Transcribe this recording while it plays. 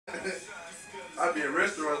I be in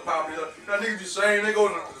restaurants popping up. That niggas be saying they go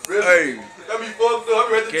to the restaurant. Hey. That be fucked up. I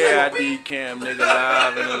be at the table. KID Cam nigga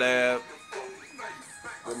live in the lab.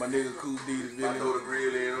 With my nigga Coop D, the I video. throw the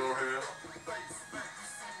grill in on here.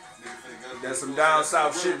 That's some down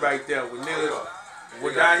south shit right there. With niggas,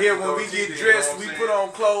 we're down here when we get dressed, we put on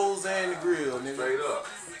clothes and the grill, nigga. Straight up.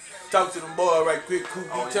 Talk to them boys right quick, Coop D.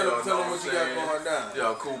 Oh, tell yeah, them what you got going down.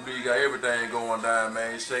 Yeah, Coop D got everything going down,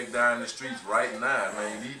 man. Shake down the streets right now,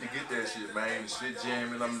 man. You need to get that shit, man. The shit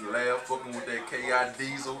jamming, I'm in the lab fucking with that KI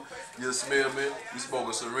diesel. You smell me? You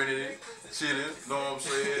smoking Serenity, chilling, know what I'm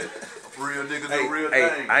saying? Real niggas do real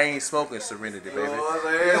things. I ain't smoking Serenity, baby. You know what I'm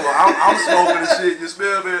saying? Well, I'm smoking the shit. You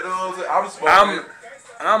smell me? You know what I'm saying? I'm smoking it.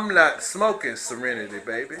 I'm not smoking Serenity,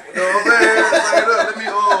 baby. You know what I'm saying? Straight up, let me,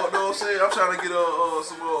 know what I'm saying? I'm trying to get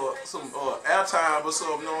some airtime or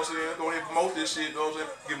something, you know what I'm saying? Go ahead and promote this shit, you know what I'm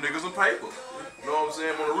saying? Give niggas some paper. You know what I'm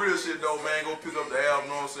saying? On the real shit though, man, go pick up the album,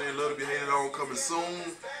 you know what I'm saying? Love to be hated on coming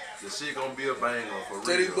soon. The shit gonna be a banger for real.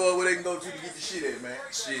 Tell these boys where they can go to get the shit at, man.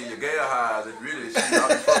 Shit, your gal highs, it really shit.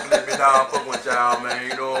 I be fucking that bitch down, fucking with y'all, man.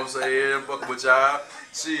 You know what I'm saying? Fucking with y'all.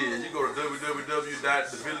 Shit, you go to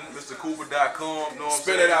www.thevillainmrcooper.com. You know what I'm saying?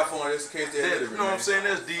 Spell that out for them, just in case they're You know what I'm saying?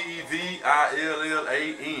 That's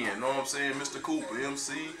DEVILLAN. You know what I'm saying? Mr. Cooper,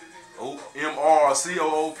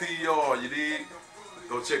 MCOOPER. You dig?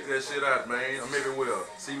 Go check that shit out, man. I'm everywhere.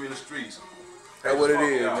 See me in the streets. That's what it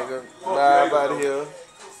is, nigga. Live out here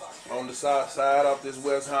on the south side off this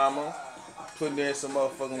West Hammer. Putting in some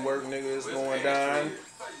motherfucking work, nigga. It's going down.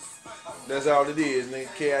 That's all it is,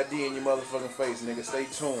 nigga. KID in your motherfucking face, nigga. Stay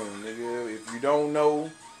tuned, nigga. If you don't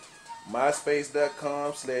know,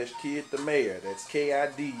 myspace.com/KidTheMayor. That's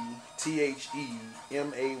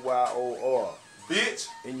KIDTHEMAYOR. Bitch.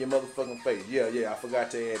 In your motherfucking face. Yeah, I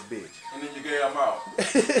forgot to add bitch. And then you get them out.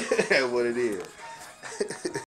 That's what it is.